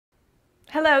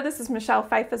Hello, this is Michelle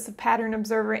Fifus of Pattern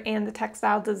Observer and the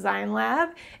Textile Design Lab.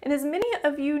 And as many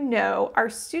of you know, our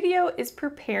studio is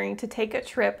preparing to take a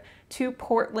trip to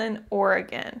Portland,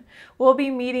 Oregon. We'll be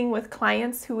meeting with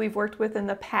clients who we've worked with in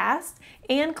the past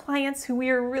and clients who we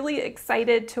are really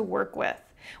excited to work with.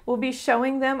 We'll be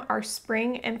showing them our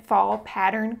spring and fall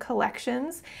pattern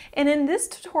collections. And in this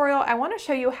tutorial, I want to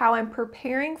show you how I'm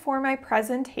preparing for my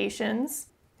presentations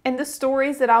and the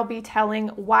stories that I'll be telling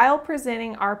while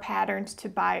presenting our patterns to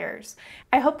buyers.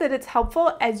 I hope that it's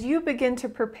helpful as you begin to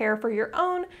prepare for your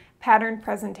own pattern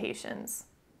presentations.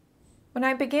 When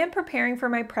I began preparing for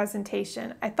my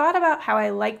presentation, I thought about how I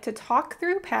like to talk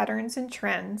through patterns and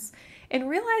trends and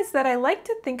realized that I like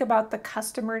to think about the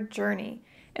customer journey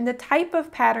and the type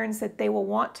of patterns that they will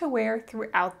want to wear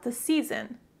throughout the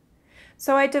season.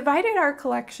 So I divided our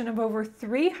collection of over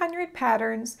 300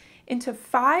 patterns into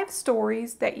 5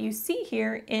 stories that you see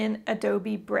here in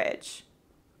Adobe Bridge.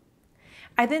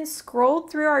 I then scrolled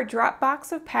through our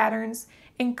Dropbox of patterns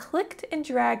and clicked and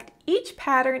dragged each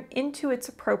pattern into its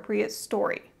appropriate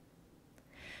story.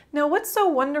 Now, what's so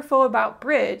wonderful about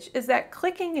Bridge is that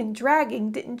clicking and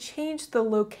dragging didn't change the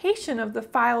location of the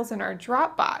files in our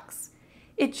Dropbox.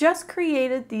 It just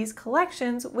created these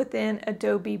collections within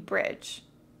Adobe Bridge.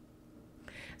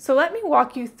 So let me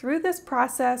walk you through this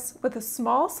process with a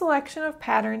small selection of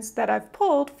patterns that I've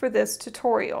pulled for this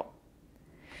tutorial.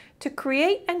 To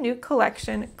create a new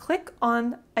collection, click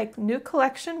on a New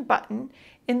Collection button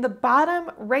in the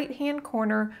bottom right-hand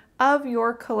corner of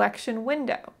your collection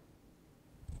window.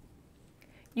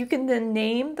 You can then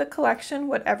name the collection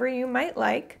whatever you might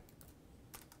like.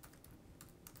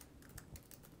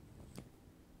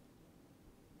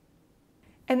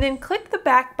 And then click the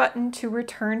back button to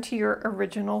return to your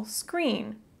original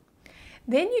screen.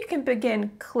 Then you can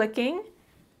begin clicking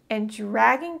and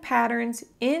dragging patterns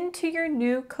into your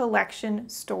new collection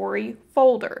story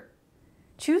folder.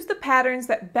 Choose the patterns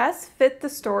that best fit the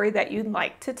story that you'd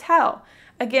like to tell.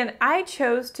 Again, I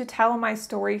chose to tell my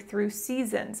story through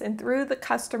seasons and through the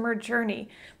customer journey,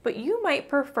 but you might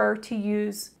prefer to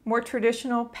use more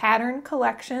traditional pattern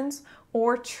collections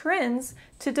or trends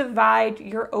to divide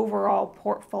your overall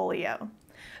portfolio.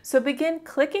 So begin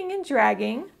clicking and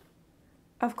dragging,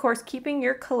 of course keeping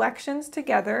your collections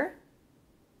together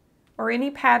or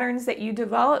any patterns that you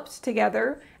developed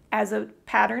together as a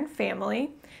pattern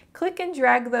family. Click and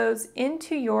drag those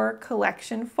into your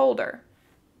collection folder.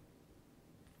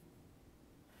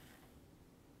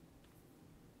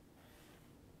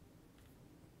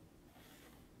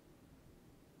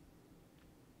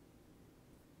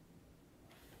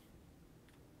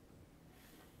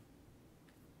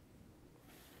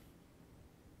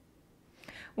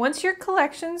 Once your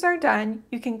collections are done,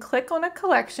 you can click on a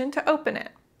collection to open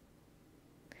it.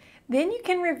 Then you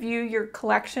can review your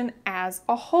collection as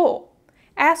a whole.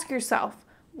 Ask yourself,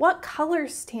 what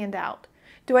colors stand out?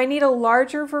 Do I need a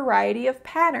larger variety of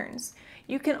patterns?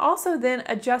 You can also then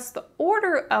adjust the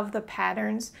order of the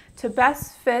patterns to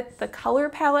best fit the color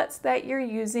palettes that you're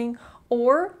using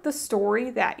or the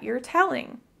story that you're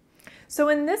telling. So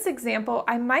in this example,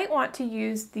 I might want to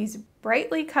use these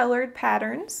brightly colored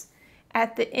patterns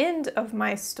at the end of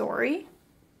my story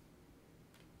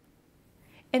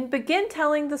and begin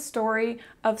telling the story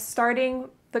of starting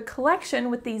the collection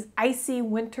with these icy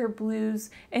winter blues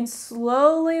and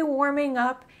slowly warming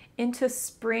up into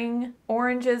spring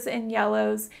oranges and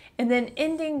yellows and then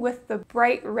ending with the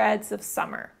bright reds of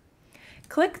summer.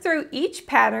 Click through each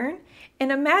pattern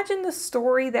and imagine the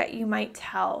story that you might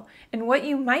tell and what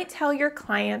you might tell your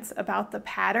clients about the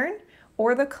pattern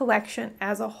or the collection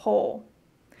as a whole.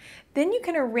 Then you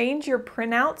can arrange your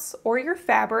printouts or your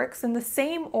fabrics in the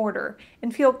same order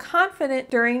and feel confident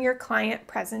during your client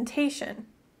presentation.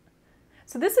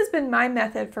 So this has been my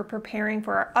method for preparing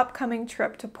for our upcoming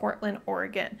trip to Portland,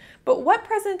 Oregon. But what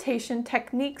presentation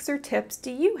techniques or tips do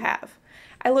you have?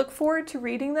 I look forward to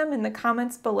reading them in the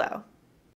comments below.